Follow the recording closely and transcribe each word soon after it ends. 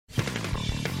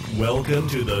Welcome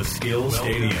to the Skill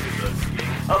Stadium,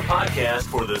 a podcast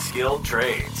for the skilled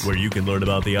trades, where you can learn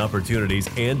about the opportunities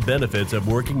and benefits of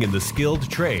working in the skilled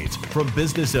trades from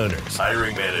business owners,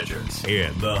 hiring managers,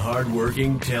 and the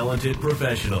hardworking, talented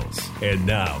professionals. And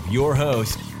now, your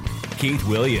host, Keith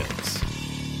Williams.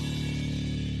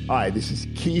 Hi, this is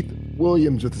Keith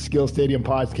Williams with the Skill Stadium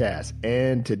podcast,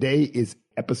 and today is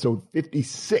episode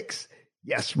 56.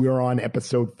 Yes, we are on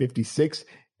episode 56.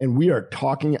 And we are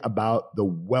talking about the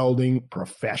welding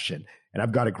profession. And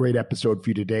I've got a great episode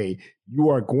for you today. You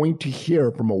are going to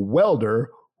hear from a welder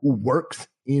who works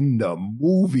in the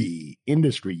movie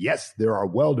industry. Yes, there are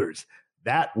welders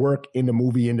that work in the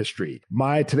movie industry.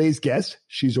 Today's guest,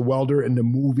 she's a welder in the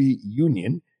movie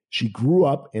union. She grew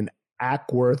up in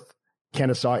Acworth,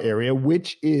 Kennesaw area,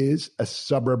 which is a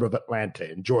suburb of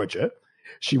Atlanta in Georgia.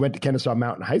 She went to Kennesaw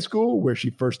Mountain High School, where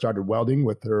she first started welding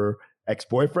with her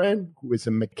ex-boyfriend, who is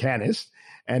a mechanist,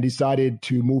 and decided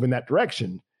to move in that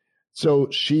direction. So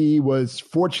she was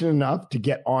fortunate enough to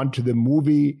get onto the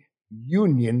movie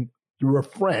union through a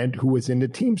friend who was in the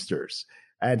Teamsters.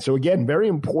 And so again, very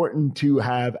important to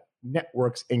have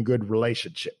networks and good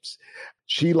relationships.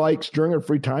 She likes, during her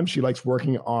free time, she likes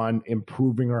working on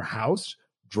improving her house,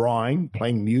 drawing,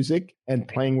 playing music, and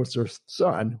playing with her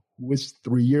son, who is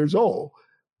 3 years old.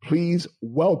 Please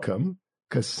welcome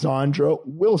Cassandra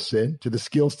Wilson to the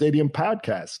Skill Stadium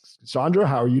podcast. Cassandra,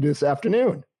 how are you this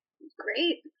afternoon?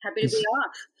 Great. Happy to be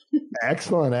off.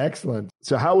 Excellent.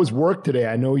 So how was work today?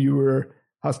 I know you were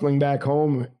hustling back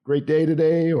home. Great day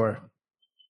today, or?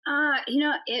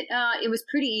 It was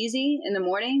pretty easy in the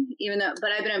morning,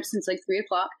 but I've been up since like 3:00.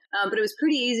 But it was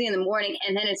pretty easy in the morning.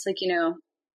 And then it's like,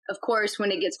 of course,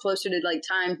 when it gets closer to like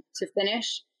time to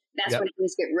finish, that's when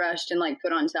things get rushed and like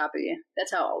put on top of you.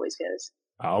 That's how it always goes.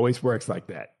 Always works like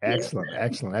that.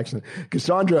 Excellent.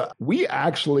 Cassandra, we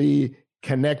actually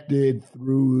connected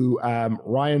through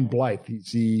Ryan Blythe.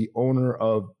 He's the owner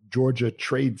of Georgia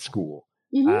Trade School.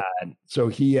 Mm-hmm. So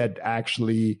he had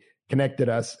actually connected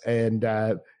us, and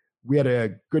we had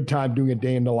a good time doing a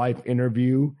day in the life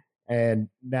interview. And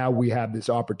now we have this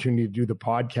opportunity to do the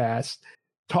podcast.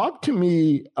 Talk to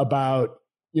me about,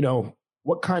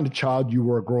 what kind of child you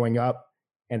were growing up,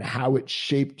 and how it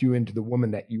shaped you into the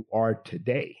woman that you are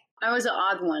today. I was an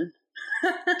odd one.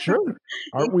 Sure.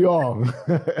 Aren't we all?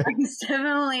 I was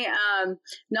definitely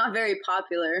not very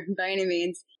popular by any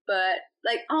means, but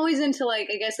like always into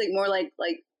more like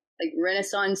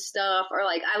Renaissance stuff, or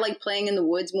like I like playing in the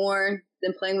woods more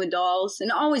than playing with dolls,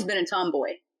 and always been a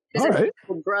tomboy. Because I had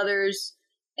brothers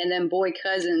and then boy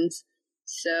cousins.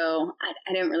 So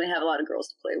I didn't really have a lot of girls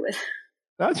to play with.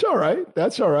 That's all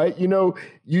right.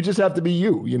 You just have to be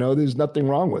you. There's nothing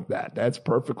wrong with that. That's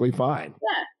perfectly fine.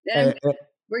 Yeah, that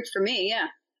worked for me. Yeah.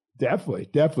 Definitely.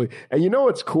 And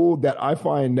it's cool that I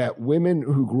find that women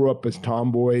who grew up as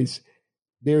tomboys,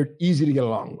 they're easy to get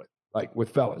along with, like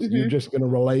with fellas. Mm-hmm. You're just going to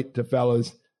relate to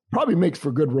fellas. Probably makes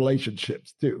for good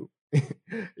relationships too,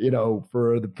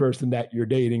 for the person that you're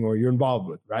dating or you're involved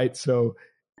with, right? So,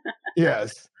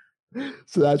 yes.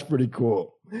 So that's pretty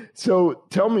cool. So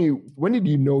tell me, when did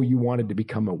you know you wanted to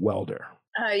become a welder?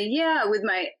 With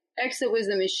my ex that was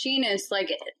the machinist.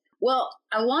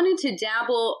 I wanted to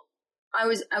dabble. I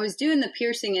was doing the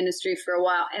piercing industry for a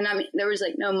while, and there was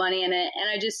like no money in it. And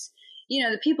I just,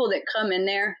 the people that come in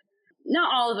there,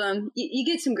 not all of them, you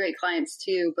get some great clients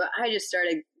too, but I just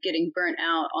started getting burnt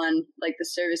out on like the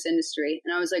service industry.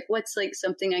 And I was like, what's like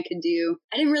something I could do?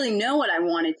 I didn't really know what I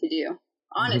wanted to do,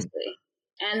 honestly. Mm-hmm.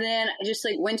 And then I just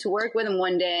like went to work with him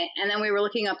one day, and then we were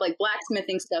looking up like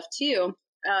blacksmithing stuff too,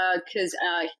 because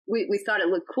we thought it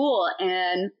looked cool.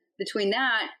 And between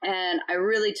that and I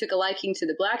really took a liking to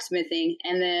the blacksmithing,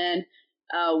 and then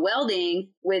welding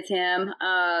with him,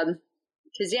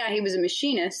 because he was a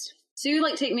machinist. So he would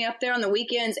like take me up there on the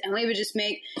weekends, and we would just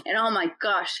make, and oh my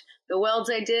gosh, the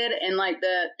welds I did, and like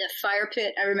the fire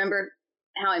pit. I remember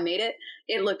how I made it.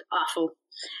 It looked awful,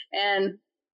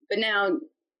 but now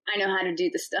I know how to do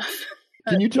the stuff.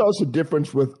 Can you tell us the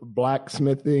difference with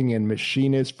blacksmithing and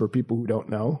machinist for people who don't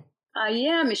know?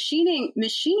 Machining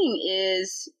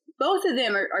is, both of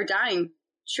them are dying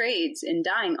trades and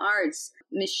dying arts.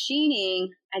 Machining,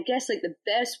 I guess like the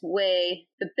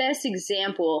best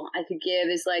example I could give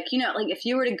is like, like if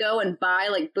you were to go and buy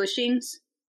like bushings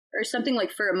or something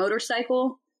like for a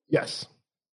motorcycle. Yes.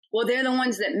 Well, they're the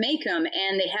ones that make them,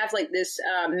 and they have like this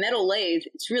metal lathe.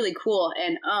 It's really cool.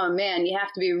 And oh man, you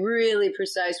have to be really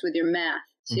precise with your math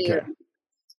too. Okay.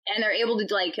 And they're able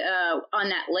to like, on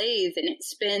that lathe, and it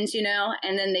spins,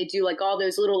 and then they do like all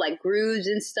those little like grooves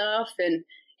and stuff, and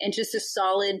just a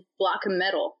solid block of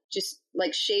metal just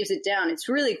like shaves it down. It's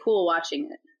really cool watching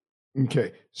it.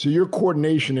 Okay. So your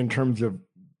coordination in terms of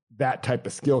that type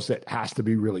of skill set has to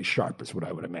be really sharp, is what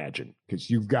I would imagine, because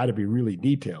you've got to be really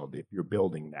detailed if you're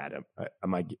building that.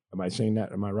 Am I saying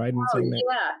that? Am I right in saying that?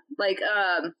 Yeah. Like,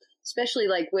 especially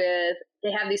like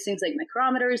they have these things like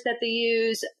micrometers that they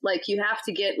use. Like you have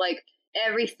to get like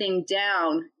everything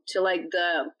down to like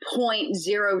the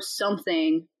 0.0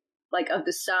 something like of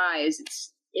the size.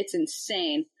 It's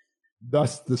insane.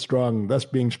 Thus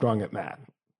being strong at math.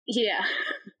 Yeah.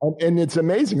 And it's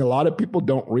amazing. A lot of people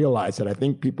don't realize that. I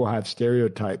think people have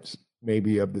stereotypes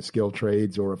maybe of the skilled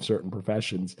trades or of certain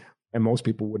professions, and most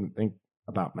people wouldn't think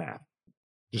about math.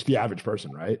 Just the average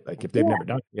person, right? Like if they've never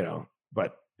done,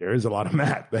 but there is a lot of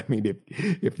math. I mean,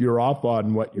 if you're off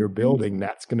on what you're building,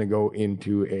 that's going to go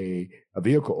into a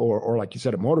vehicle or like you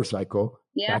said, a motorcycle.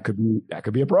 Yeah. That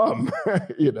could be a problem,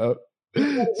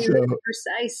 So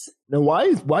precise. Now,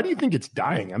 why do you think it's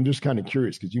dying? I'm just kind of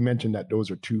curious because you mentioned that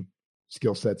those are two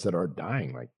skill sets that are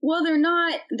dying. Like, well, they're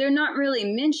not really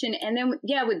mentioned. And then,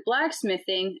 with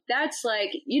blacksmithing, that's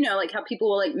like, like how people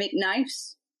will like make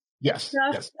knives. Yes.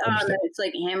 Stuff. Yes. It's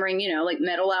like hammering, like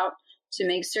metal out to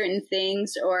make certain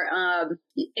things. Or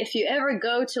if you ever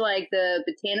go to like the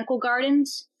botanical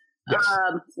gardens, yes.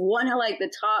 One of like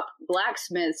the top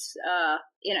blacksmiths,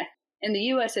 in the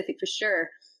U.S., I think for sure.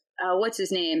 What's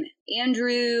his name?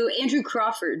 Andrew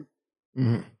Crawford.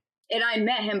 Mm-hmm. And I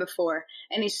met him before,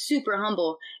 and he's super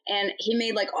humble. And he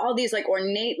made like all these like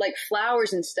ornate like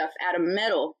flowers and stuff out of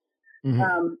metal,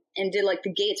 mm-hmm. And did like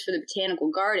the gates for the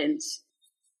botanical gardens.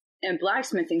 And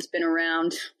blacksmithing's been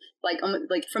around like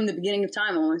from the beginning of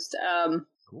time almost.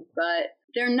 Cool. But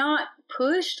they're not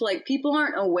pushed. Like people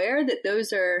aren't aware that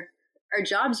those are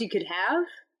jobs you could have.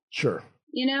 Sure.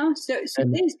 So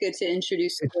it's good to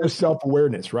introduce. It's just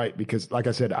self-awareness, right? Because like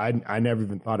I said, I never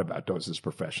even thought about those as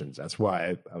professions. That's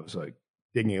why I was like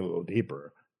digging a little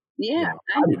deeper. Yeah,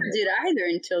 I never did either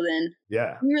until then.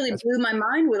 Yeah. You really blew my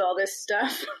mind with all this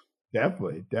stuff.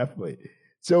 Definitely.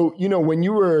 So, when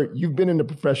you've been in the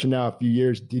profession now a few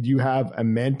years, did you have a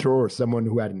mentor or someone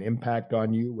who had an impact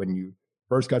on you when you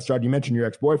first got started? You mentioned your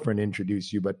ex-boyfriend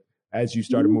introduced you, but as you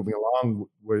started moving along,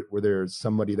 were there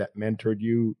somebody that mentored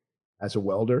you as a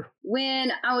welder?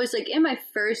 When I was like in my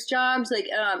first jobs,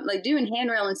 like doing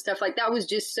handrail and stuff, like that was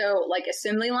just so like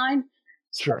assembly line.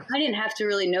 Sure. I didn't have to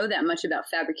really know that much about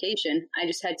fabrication. I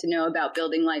just had to know about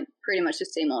building like pretty much the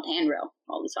same old handrail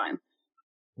all the time.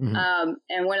 Mm-hmm.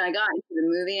 And when I got into the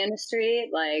movie industry,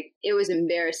 like it was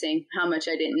embarrassing how much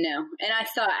I didn't know. And I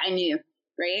thought I knew,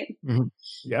 right? Mm-hmm.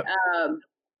 Yep.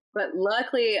 But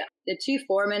luckily the two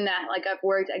foremen that like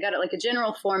I got like a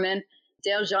general foreman,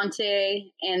 Dale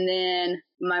Jante, and then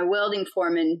my welding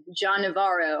foreman, John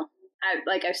Navarro.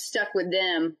 I've stuck with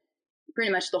them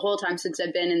pretty much the whole time since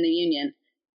I've been in the union.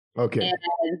 Okay.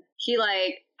 And he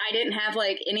I didn't have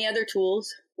like any other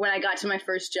tools when I got to my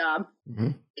first job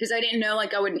because I didn't know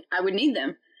like I would need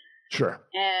them. Sure.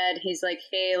 And he's like,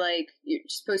 hey, like you're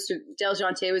supposed to, Del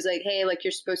Jante was like, hey, like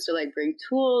you're supposed to like bring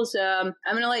tools. I'm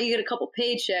going to let you get a couple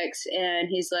paychecks. And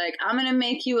he's like, I'm going to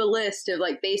make you a list of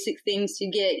like basic things to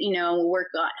get, we'll work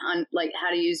on like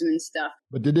how to use them and stuff.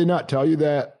 But did they not tell you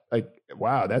that? Like,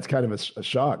 wow, that's kind of a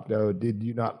shock though. Did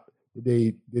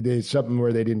they something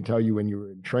where they didn't tell you when you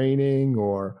were in training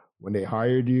or when they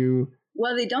hired you?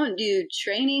 Well, they don't do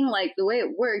training. Like the way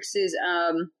it works is,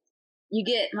 you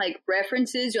get like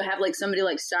references. You'll have like somebody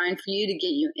like sign for you to get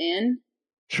you in.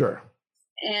 Sure.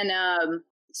 And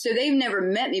so they've never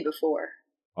met me before.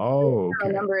 Oh, okay. I don't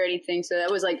remember anything. So that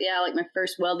was like my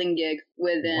first welding gig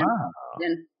with them. Wow,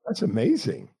 and that's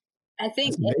amazing. I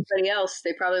think anybody else,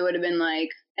 they probably would have been like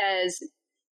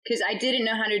because I didn't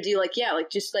know how to do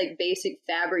just like basic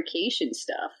fabrication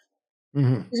stuff.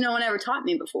 Because no one ever taught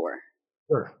me before.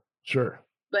 Sure.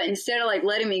 But instead of like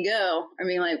letting me go, I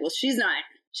mean like, well, she's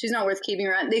not worth keeping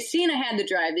around. They seen I had the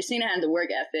drive. They seen I had the work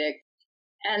ethic.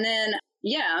 And then,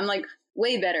 I'm like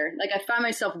way better. Like I find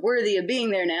myself worthy of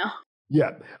being there now.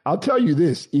 Yeah. I'll tell you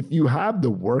this. If you have the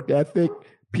work ethic,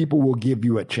 people will give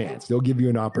you a chance. They'll give you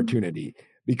an opportunity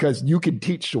because you can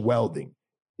teach the welding.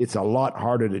 It's a lot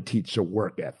harder to teach the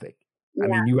work ethic. Yeah. I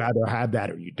mean, you either have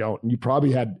that or you don't. And you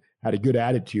probably had a good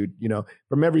attitude.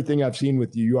 From everything I've seen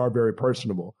with you, you are very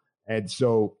personable and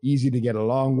so easy to get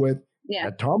along with. Yeah.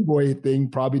 That tomboy thing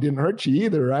probably didn't hurt you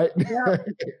either, right? Yeah.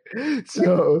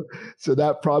 So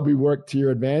that probably worked to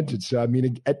your advantage. So I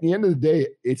mean, at the end of the day,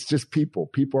 it's just people.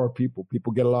 People are people.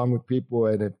 People get along with people,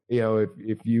 and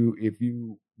if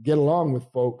you get along with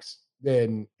folks,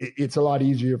 then it's a lot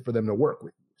easier for them to work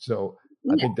with you. So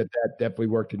I think that definitely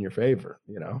worked in your favor.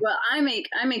 Well, I make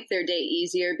their day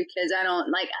easier because I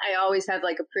always have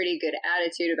like a pretty good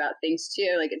attitude about things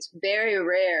too. Like it's very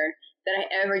rare that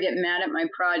I ever get mad at my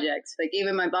projects. Like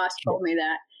even my boss told me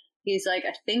that. He's like,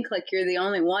 I think like you're the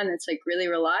only one that's like really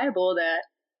reliable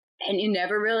and you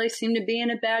never really seem to be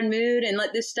in a bad mood and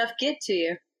let this stuff get to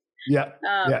you. Yeah.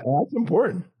 That's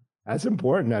important. That's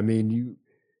important. I mean,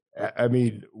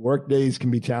 work days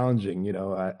can be challenging,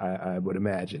 I would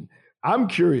imagine. I'm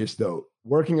curious though,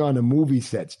 working on the movie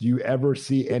sets, do you ever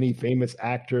see any famous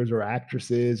actors or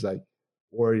actresses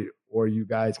or you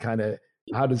guys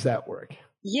how does that work?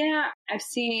 Yeah, I've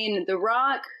seen The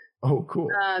Rock. Oh, cool.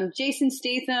 Jason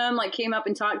Statham came up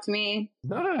and talked to me.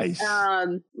 Nice.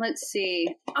 Let's see.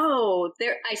 Oh,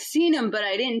 I seen him, but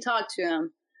I didn't talk to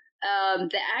him.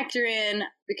 The actor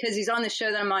because he's on the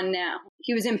show that I'm on now.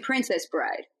 He was in Princess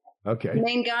Bride. Okay. The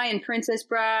main guy in Princess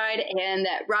Bride and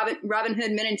that Robin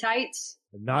Hood Men in Tights.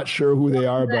 I'm not sure who they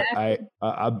are, but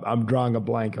I'm drawing a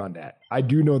blank on that. I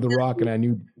do know The Rock, and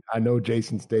I know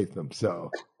Jason Statham.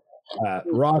 So,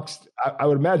 Rock's. I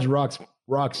would imagine Rock's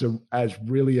as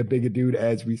really a big a dude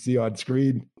as we see on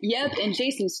screen. Yep, and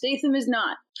Jason Statham is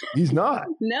not. He's not.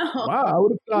 No. Wow, I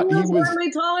would have thought he was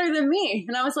way taller than me,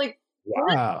 and I was like,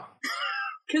 wow.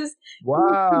 Because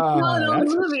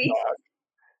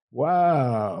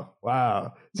wow,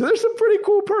 wow. So there's some pretty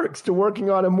cool perks to working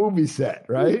on a movie set,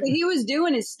 right? He was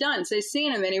doing his stunts. I've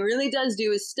seen him, and he really does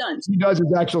do his stunts. He does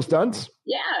his actual stunts?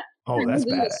 Yeah. Oh, that's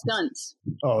badass. Stunts.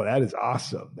 Oh, that is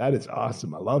awesome.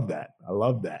 I love that.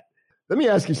 Let me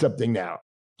ask you something now.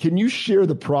 Can you share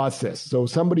the process? So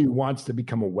somebody who wants to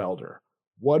become a welder,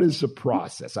 what is the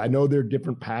process? I know there are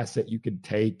different paths that you could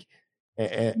take.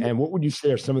 And what would you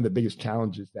say are some of the biggest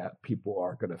challenges that people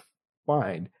are going to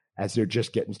find as they're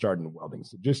just getting started in welding?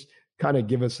 So just kind of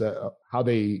give us how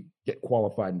they get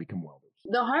qualified and become welders.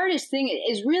 The hardest thing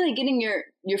is really getting your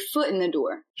foot in the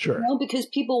door. Sure. Because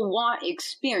people want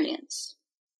experience.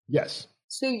 Yes.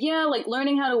 So yeah,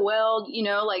 learning how to weld,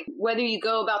 whether you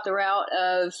go about the route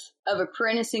of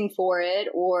apprenticing for it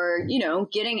or,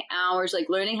 getting hours,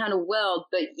 learning how to weld.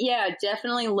 But yeah,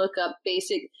 definitely look up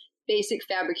basic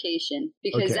fabrication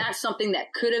because that's something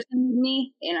that could have helped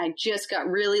me. And I just got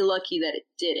really lucky that it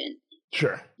didn't.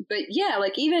 Sure. But yeah,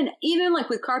 even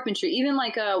with carpentry, even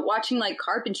watching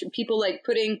carpentry, people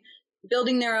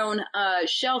building their own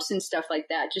shelves and stuff like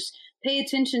that. Just pay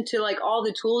attention to all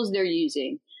the tools they're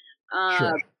using.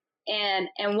 Sure.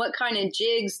 And what kind of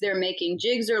jigs they're making.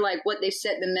 Jigs are what they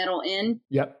set the metal in.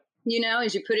 Yep.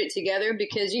 As you put it together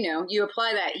because, you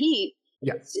apply that heat.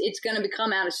 Yes. It's going to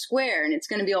become out of square and it's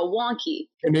going to be all wonky.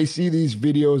 And they see these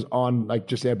videos on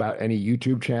just about any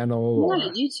YouTube channel? Yeah,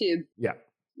 YouTube. Yeah.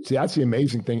 See, that's the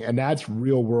amazing thing. And that's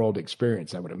real world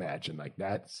experience, I would imagine. I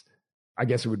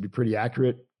guess it would be pretty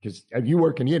accurate because you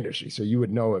work in the industry. So you would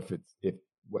know if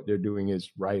what they're doing is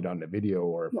right on the video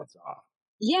or if it's off.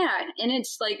 Yeah. And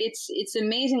it's it's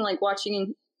amazing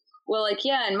watching. Well,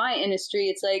 in my industry,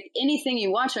 it's anything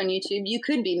you watch on YouTube, you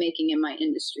could be making in my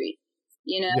industry.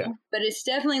 Yeah. But it's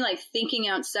definitely thinking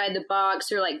outside the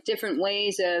box or different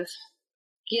ways of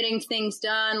getting things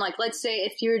done. Let's say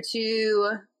if you're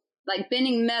to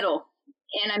bending metal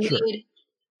and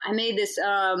I made this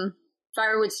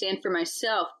firewood stand for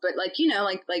myself, but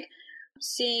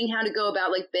seeing how to go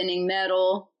about bending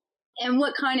metal and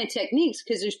what kind of techniques,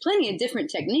 because there's plenty of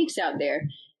different techniques out there,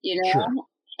 Sure.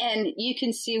 And you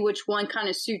can see which one kind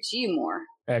of suits you more.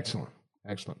 Excellent.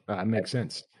 That makes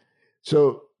sense.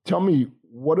 So tell me,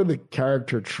 what are the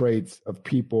character traits of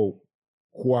people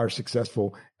who are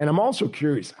successful? And I'm also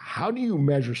curious, how do you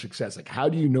measure success? How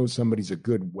do you know somebody's a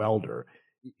good welder?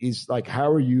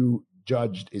 How are you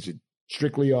judged? Is it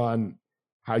strictly on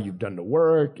how you've done the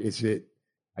work? Is it,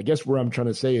 I guess where I'm trying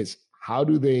to say is, how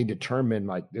do they determine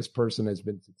this person has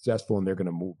been successful and they're going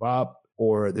to move up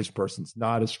or this person's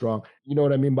not as strong? You know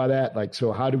what I mean by that?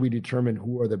 So how do we determine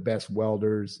who are the best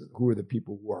welders? Who are the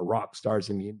people who are rock stars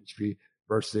in the industry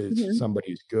versus somebody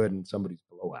who's good and somebody's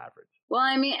below average? Well,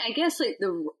 I mean, I guess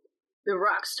the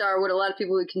rock star, what a lot of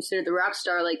people would consider the rock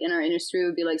star, in our industry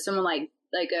would be someone like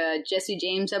Jesse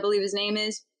James, I believe his name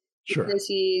is. Sure. Because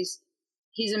he's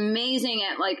amazing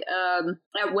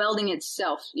at welding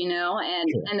itself, and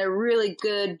Sure. and they're really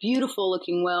good, beautiful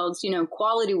looking welds,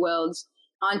 quality welds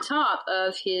on top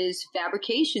of his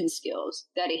fabrication skills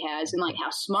that he has and how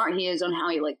smart he is on how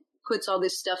he puts all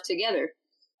this stuff together.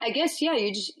 I guess, yeah,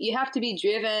 you have to be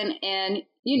driven and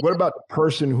What about the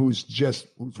person who's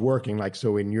working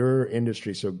so in your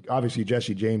industry? So obviously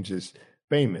Jesse James is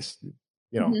famous,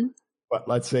 but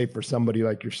let's say for somebody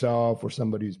like yourself or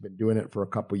somebody who's been doing it for a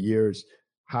couple of years,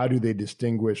 how do they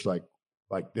distinguish like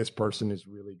this person is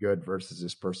really good versus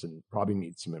this person probably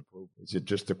needs some improvement? Is it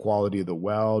just the quality of the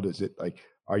weld? Is it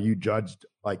are you judged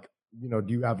do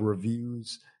you have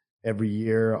reviews every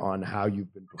year on how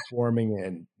you've been performing,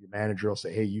 and your manager will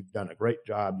say, hey, you've done a great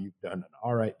job. You've done an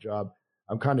all right job.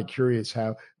 I'm kind of curious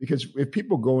how, because if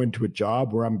people go into a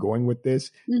job, where I'm going with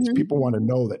this, is people want to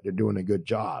know that they're doing a good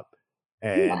job.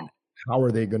 And how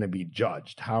are they going to be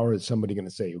judged? How is somebody going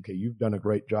to say, okay, you've done a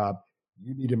great job.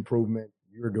 You need improvement.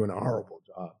 You're doing a horrible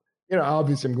job.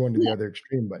 Obviously I'm going to the other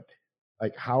extreme, but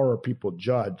like, how are people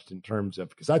judged in terms of,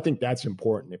 because I think that's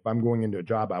important. If I'm going into a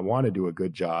job, I want to do a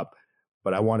good job,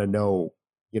 but I want to know,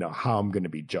 how I'm going to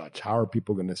be judged. How are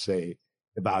people going to say,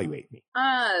 evaluate me?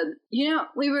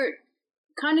 We were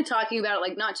kind of talking about it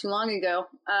like not too long ago.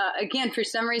 Again, for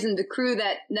some reason, the crew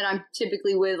that I'm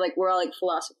typically with, like, we're all like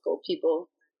philosophical people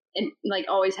and like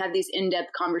always have these in-depth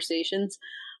conversations.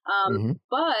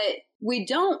 But we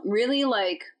don't really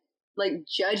like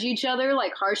judge each other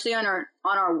like harshly on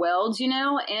our welds,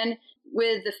 and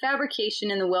with the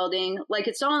fabrication and the welding, like,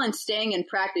 it's all in staying in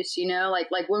practice,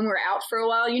 like when we're out for a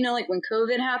while, like when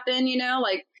COVID happened,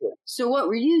 like, so what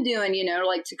were you doing,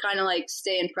 like to kind of like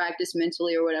stay in practice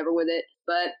mentally or whatever with it.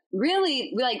 But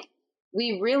really,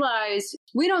 we realize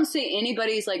we don't say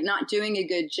anybody's like not doing a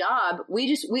good job.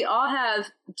 We all have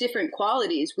different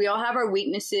qualities. We all have our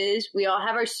weaknesses. We all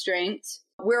have our strengths.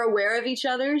 We're aware of each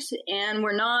other's, and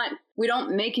we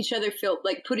don't make each other feel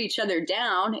like put each other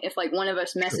down if like one of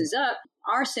us messes up.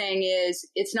 Our saying is,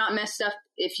 it's not messed up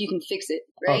if you can fix it.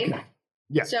 Right. Okay.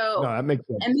 Yeah. So that makes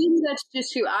sense. And maybe that's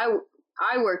just who I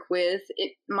work with.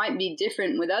 It might be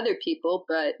different with other people,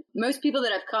 but most people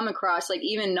that I've come across, like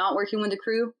even not working with the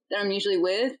crew that I'm usually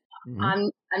with, I've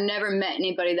never met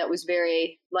anybody that was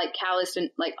very like calloused and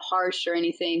like harsh or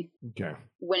anything. Okay.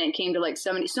 When it came to like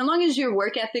somebody, so long as your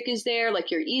work ethic is there, like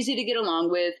you're easy to get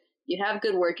along with, you have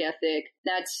good work ethic.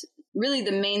 That's really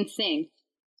the main thing.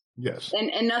 Yes.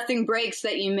 And nothing breaks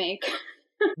that you make.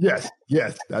 Yes.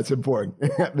 That's important.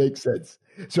 That makes sense.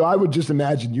 So I would just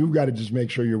imagine you've got to just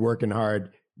make sure you're working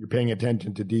hard, you're paying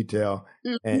attention to detail.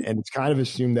 And it's kind of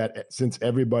assumed that since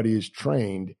everybody is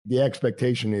trained, the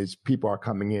expectation is people are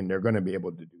coming in, they're going to be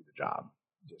able to do the job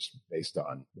just based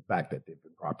on the fact that they've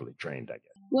been properly trained, I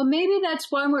guess. Well, maybe that's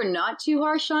why we're not too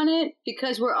harsh on it,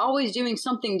 because we're always doing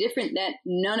something different that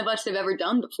none of us have ever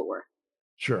done before.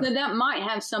 Sure. So that might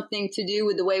have something to do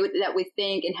with the way that we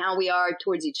think and how we are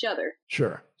towards each other.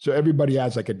 Sure. So everybody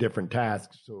has like a different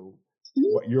task. So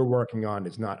what you're working on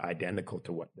is not identical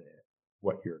to what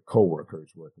your coworker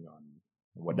is working on,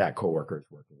 and what that coworker is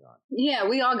working on. Yeah,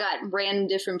 we all got random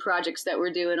different projects that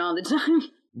we're doing all the time.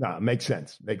 No, makes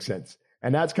sense.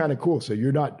 And that's kind of cool. So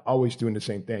you're not always doing the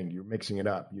same thing. You're mixing it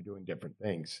up. You're doing different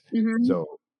things. So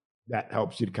that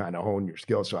helps you to kind of hone your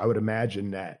skills. So I would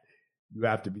imagine that you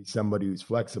have to be somebody who's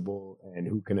flexible and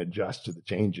who can adjust to the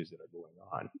changes that are going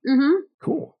on.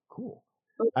 Cool.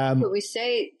 What we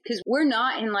say, because we're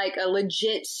not in like a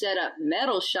legit setup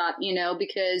metal shop,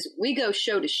 because we go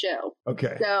show to show.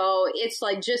 Okay. So it's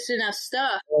like just enough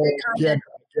stuff. Gotta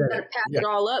pack it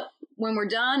all up when we're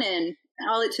done and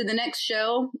haul it to the next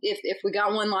show if we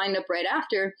got one lined up right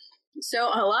after. So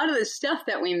a lot of the stuff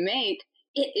that we make,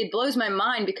 it blows my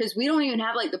mind because we don't even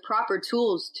have like the proper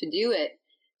tools to do it.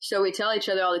 So we tell each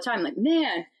other all the time, like,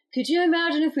 man, could you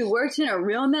imagine if we worked in a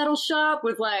real metal shop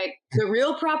with like the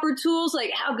real proper tools,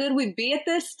 like how good we'd be at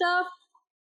this stuff?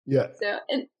 Yeah. So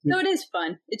it is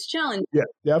fun. It's challenging. Yeah,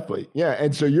 definitely. Yeah.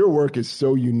 And so your work is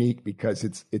so unique because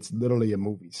it's literally a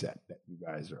movie set that you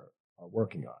guys are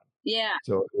working on. Yeah.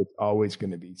 So it's always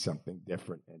going to be something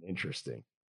different and interesting.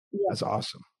 Yeah. That's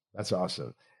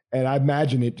awesome. And I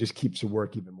imagine it just keeps the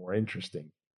work even more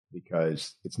interesting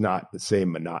because it's not the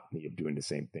same monotony of doing the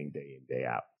same thing day in, day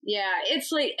out. Yeah.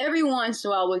 It's like every once in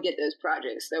a while we'll get those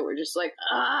projects that we're just like,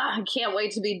 I can't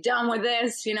wait to be done with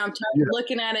this. I'm tired of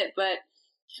looking at it. But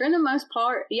for the most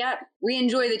part, yeah, we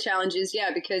enjoy the challenges.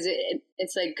 Yeah. Because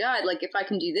it's like, God, like if I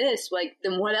can do this, like,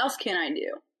 then what else can I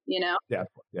do?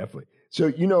 Definitely. So,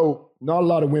 not a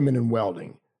lot of women in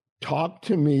welding. Talk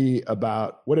to me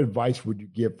about what advice would you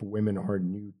give for women who are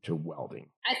new to welding?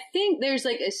 I think there's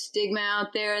like a stigma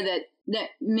out there that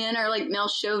men are like male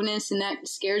chauvinists and that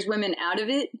scares women out of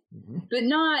it. But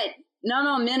not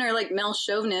all men are like male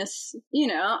chauvinists.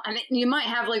 I mean, you might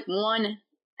have like one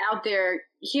out there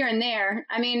here and there.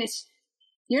 I mean,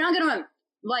 you're not going to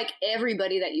like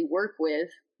everybody that you work with,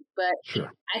 but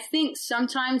sure. I think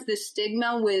sometimes the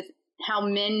stigma with how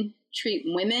men treat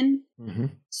women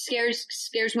scares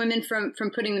women from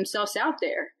putting themselves out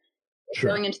there,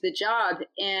 going into the job.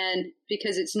 And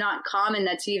because it's not common,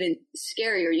 that's even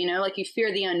scarier, like you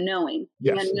fear the unknowing.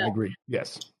 Yes, I agree.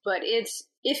 Yes. But it's,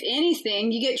 if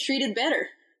anything, you get treated better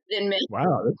than men.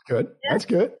 Wow, that's good.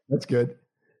 Yeah. That's good.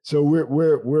 So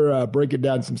we're breaking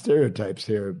down some stereotypes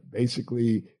here.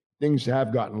 Basically, things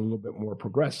have gotten a little bit more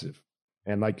progressive.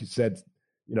 And like you said,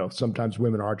 sometimes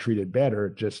women are treated better.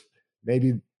 Just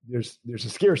maybe there's a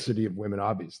scarcity of women,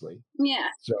 obviously. Yeah.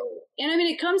 So, and I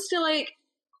mean, it comes to like,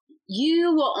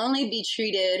 you will only be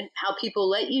treated how people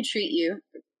let you treat you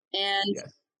and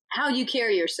how you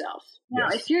carry yourself. Now,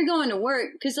 if you're going to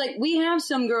work, because like we have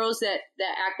some girls that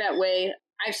act that way.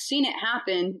 I've seen it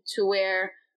happen to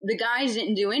where the guys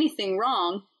didn't do anything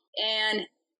wrong. And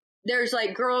there's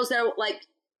like girls that like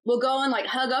will go and like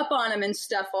hug up on them and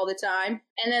stuff all the time.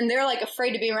 And then they're like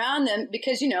afraid to be around them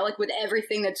because, like with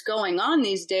everything that's going on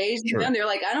these days, they're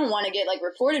like, I don't want to get like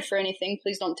reported for anything.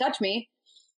 Please don't touch me.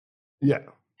 Yeah.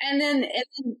 And then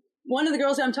one of the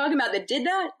girls that I'm talking about that did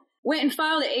that went and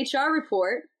filed an HR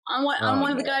report on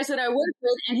one of the guys that I worked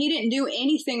with, and he didn't do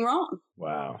anything wrong.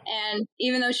 Wow. And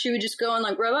even though she would just go and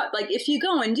like grow up, like if you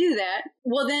go and do that,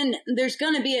 well, then there's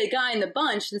going to be a guy in the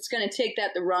bunch that's going to take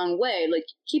that the wrong way. Like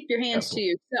keep your hands to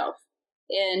yourself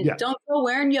and don't go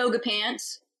wearing yoga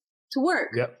pants to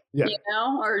work,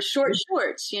 or short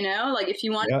shorts, like if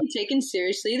you want to be taken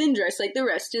seriously, then dress like the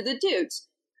rest of the dudes.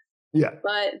 Yeah.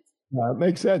 But that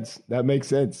makes sense.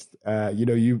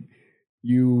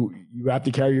 You have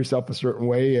to carry yourself a certain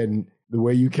way, and the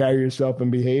way you carry yourself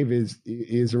and behave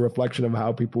is a reflection of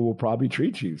how people will probably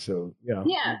treat you. So, you got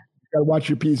to watch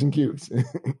your P's and Q's.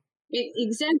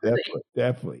 Exactly.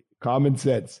 Definitely. Common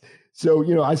sense.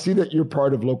 So, I see that you're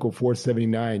part of Local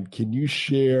 479. Can you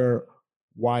share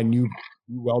why new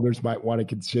welders might want to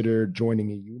consider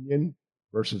joining a union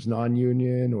versus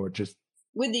non-union, or just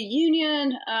with the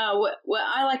union? What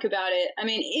I like about it, I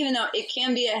mean, even though it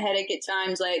can be a headache at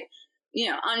times, like,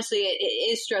 honestly,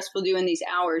 it is stressful doing these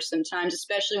hours sometimes,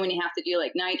 especially when you have to do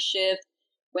like night shift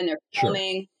when they're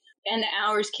filming, and the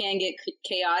hours can get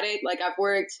chaotic. Like I've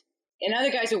worked, and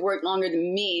other guys have worked longer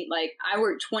than me. Like I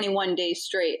worked 21 days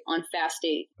straight on Fast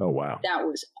 8. Oh, wow. That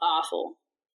was awful.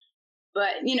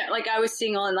 But, like I was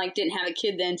single and like didn't have a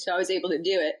kid then, so I was able to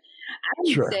do it. I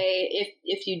would say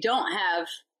if you don't have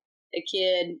a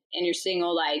kid and you're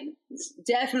single, like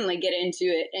definitely get into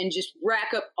it and just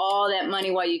rack up all that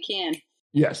money while you can.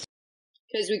 Yes.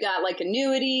 Because we got like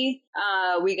annuity,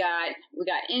 we got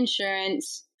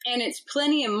insurance, and it's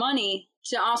plenty of money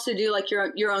to also do like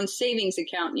your own savings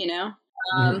account,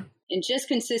 and just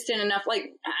consistent enough.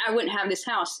 Like I wouldn't have this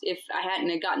house if I hadn't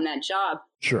have gotten that job.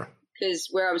 Sure. Because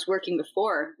where I was working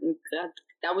before,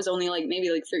 that was only like maybe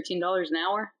like $13 an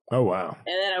hour. Oh, wow.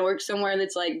 And then I worked somewhere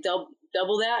that's like double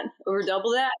that.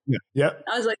 Yeah.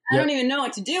 I was like, I don't even know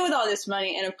what to do with all this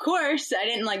money. And of course, I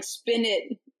didn't like spend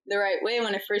it the right way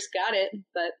when I first got it.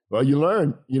 But well, you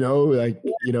learn,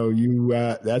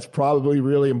 that's probably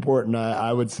really important.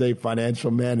 I would say financial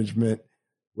management,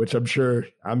 which I'm sure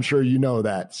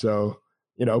that. So,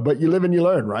 but you live and you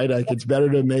learn, right? Like it's better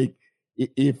to make,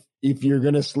 if you're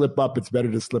going to slip up, it's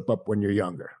better to slip up when you're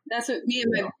younger. That's what me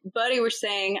and my buddy were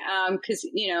saying. Cause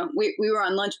we were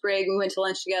on lunch break. We went to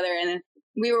lunch together, and then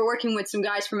we were working with some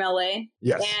guys from LA.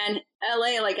 Yes. And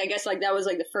LA, like, I guess like that was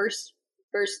like the first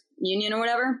union or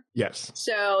whatever. Yes.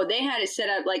 So they had it set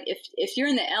up like if you're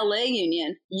in the LA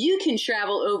union, you can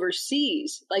travel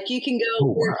overseas. Like you can go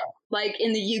work like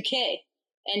in the UK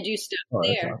and do stuff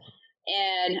there.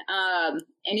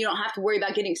 And you don't have to worry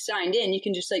about getting signed in. You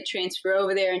can just like transfer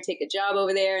over there and take a job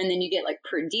over there, and then you get like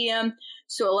per diem.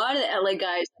 So a lot of the LA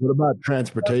guys. What about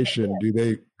transportation? Do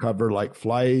they cover like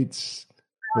flights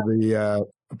for the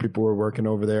people who are working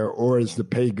over there, or is the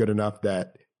pay good enough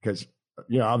that because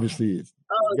obviously you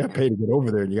got to pay to get over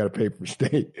there and you got to pay for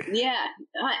stay. Yeah.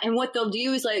 And what they'll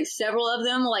do is like several of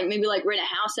them like maybe like rent a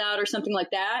house out or something like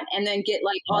that, and then get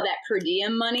like all that per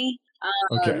diem money.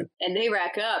 And they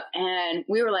rack up, and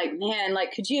we were like, man,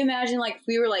 like, could you imagine like if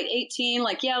we were like 18,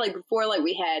 like, like before, like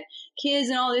we had kids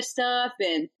and all this stuff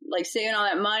and like saving all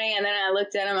that money. And then I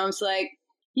looked at him, I was like,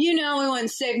 we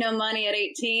wouldn't save no money at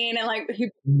 18. And like,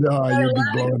 no, you'd be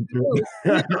going through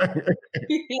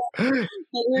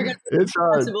it. It's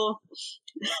hard.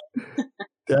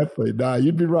 Definitely. Nah,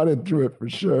 you'd be running through it for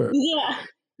sure. Yeah.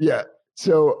 Yeah.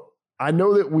 So I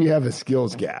know that we have a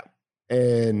skills gap,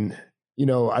 and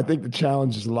I think the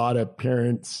challenge is a lot of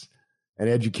parents and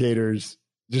educators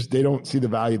they don't see the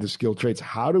value of the skilled trades.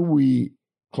 How do we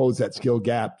close that skill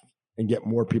gap and get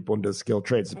more people into skilled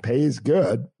trades? The pay is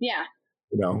good. Yeah.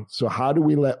 So how do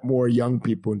we let more young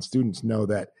people and students know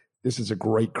that this is a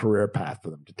great career path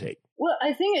for them to take? Well,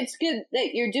 I think it's good that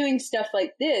you're doing stuff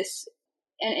like this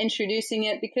and introducing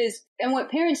it and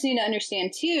what parents need to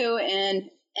understand too,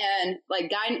 and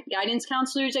like guidance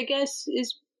counselors, I guess,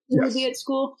 is would be at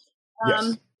school.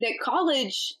 That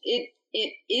college, it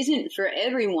isn't for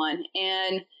everyone.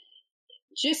 And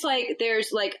just like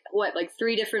there's like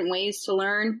 3 different ways to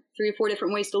learn, 3 or 4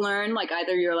 different ways to learn. Like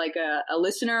either you're like a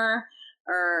listener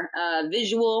or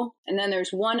visual, and then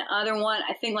there's one other one,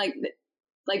 I think like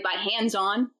by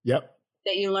hands-on. Yep.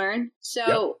 That you learn.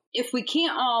 So if we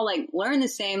can't all like learn the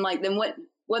same, like then what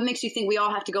makes you think we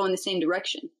all have to go in the same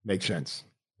direction? Makes sense.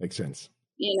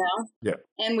 You know? Yeah.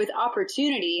 And with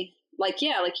opportunity, like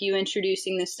you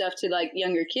introducing this stuff to like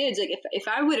younger kids, like if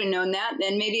I would have known that,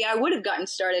 then maybe I would have gotten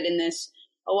started in this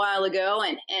a while ago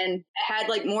and had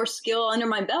like more skill under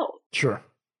my belt. Sure.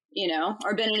 You know,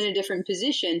 or been in a different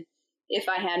position if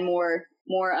I had more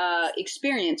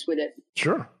experience with it.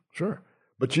 Sure.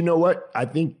 But you know what? I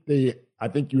think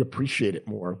you appreciate it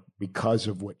more because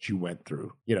of what you went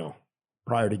through, you know,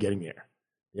 prior to getting there,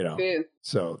 you know. True.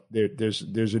 So there's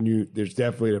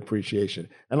definitely an appreciation.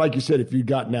 And like you said, if you'd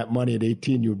gotten that money at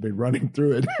 18, you would have been running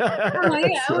through it. Oh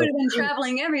yeah, I would have been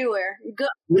traveling everywhere.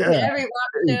 Every rock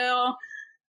show.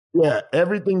 Yeah,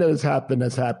 everything that has happened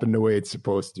the way it's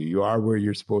supposed to. You are where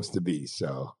you're supposed to be.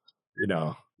 So, you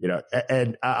know,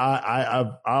 and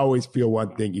I always feel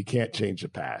one thing: you can't change the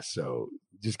past. So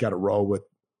you just got to roll with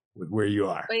where you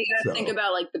are. But you got to think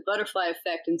about like the butterfly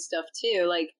effect and stuff too.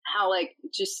 Like how like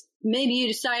just maybe you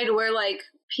decided to wear like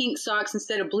pink socks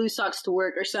instead of blue socks to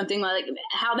work or something, like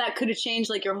how that could have changed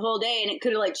like your whole day and it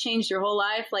could have like changed your whole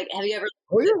life. Like, have you ever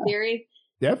looked at that theory?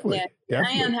 Definitely.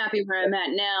 I am happy where I'm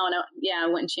at now, and I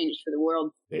wouldn't change it for the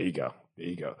world. There you go.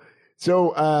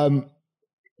 So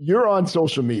you're on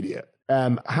social media.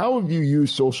 How have you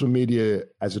used social media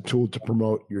as a tool to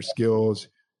promote your skills,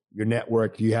 your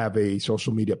network? Do you have a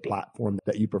social media platform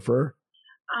that you prefer?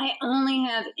 I only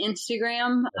have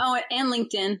Instagram. Oh, and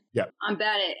LinkedIn. Yeah. I'm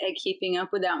bad at keeping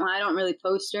up with that one. I don't really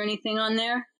post or anything on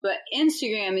there, but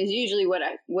Instagram is usually what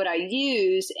I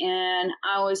use. And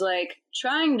I was like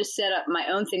trying to set up my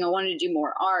own thing. I wanted to do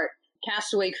more art,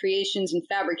 Castaway Creations and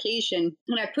fabrication.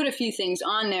 And I put a few things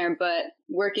on there, but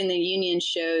working the union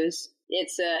shows,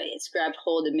 it's grabbed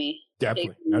hold of me.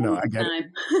 Definitely. No, I get it.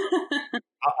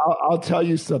 I'll tell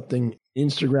you something.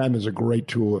 Instagram is a great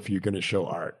tool if you're going to show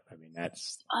art.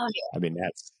 It's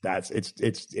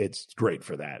great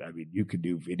for that. I mean, you could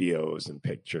do videos and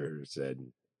pictures,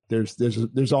 and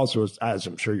there's also, as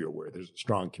I'm sure you're aware, there's a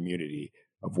strong community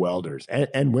of welders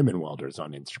and women welders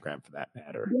on Instagram for that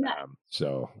matter. Yeah.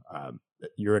 So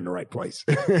you're in the right place.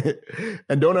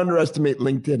 And don't underestimate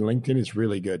LinkedIn. LinkedIn is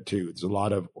really good too. There's a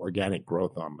lot of organic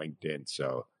growth on LinkedIn.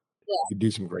 So you can do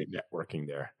some great networking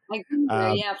there.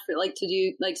 For like to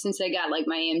do like since I got like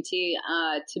my AMT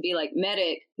to be like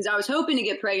medic, because I was hoping to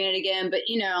get pregnant again, but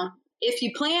you know, if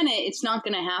you plan it, it's not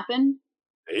going to happen.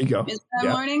 There you go. Is what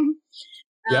I'm learning.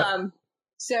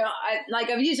 So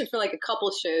I've used it for like a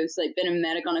couple shows, like been a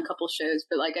medic on a couple shows,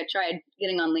 but like I tried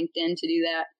getting on LinkedIn to do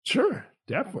that. Sure,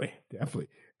 definitely.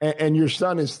 And your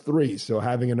son is 3, so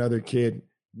having another kid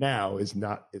now is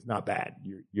not bad.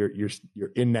 You're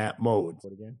in that mode.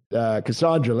 What again?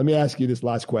 Cassandra, let me ask you this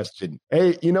last question.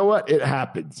 Hey, you know what? It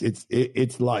happens.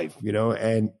 It's life, you know,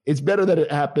 and it's better that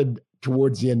it happened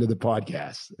towards the end of the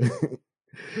podcast.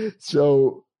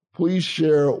 So please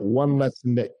share one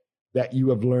lesson that you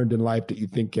have learned in life that you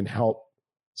think can help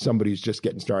somebody who's just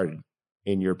getting started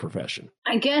in your profession.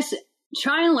 I guess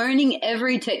try learning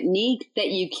every technique that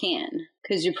you can,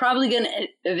 because you're probably going to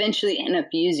eventually end up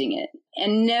using it.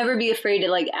 And never be afraid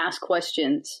to like ask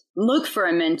questions. Look for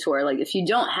a mentor. Like if you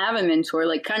don't have a mentor,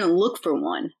 like kind of look for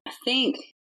one. I think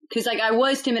because like I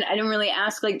was timid. I didn't really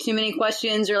ask like too many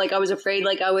questions, or like I was afraid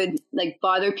like I would like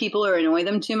bother people or annoy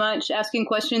them too much asking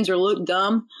questions or look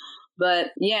dumb.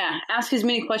 But yeah, ask as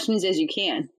many questions as you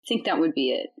can. I think that would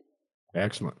be it.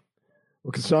 Excellent.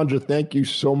 Well, Cassandra, thank you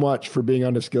so much for being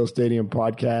on the Skill Stadium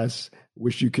podcast.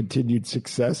 Wish you continued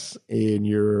success in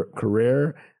your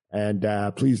career. And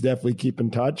please definitely keep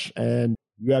in touch, and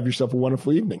you have yourself a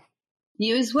wonderful evening.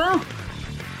 You as well.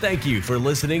 Thank you for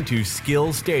listening to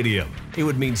Skill Stadium. It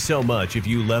would mean so much if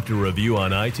you left a review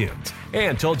on iTunes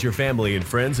and told your family and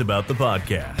friends about the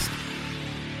podcast.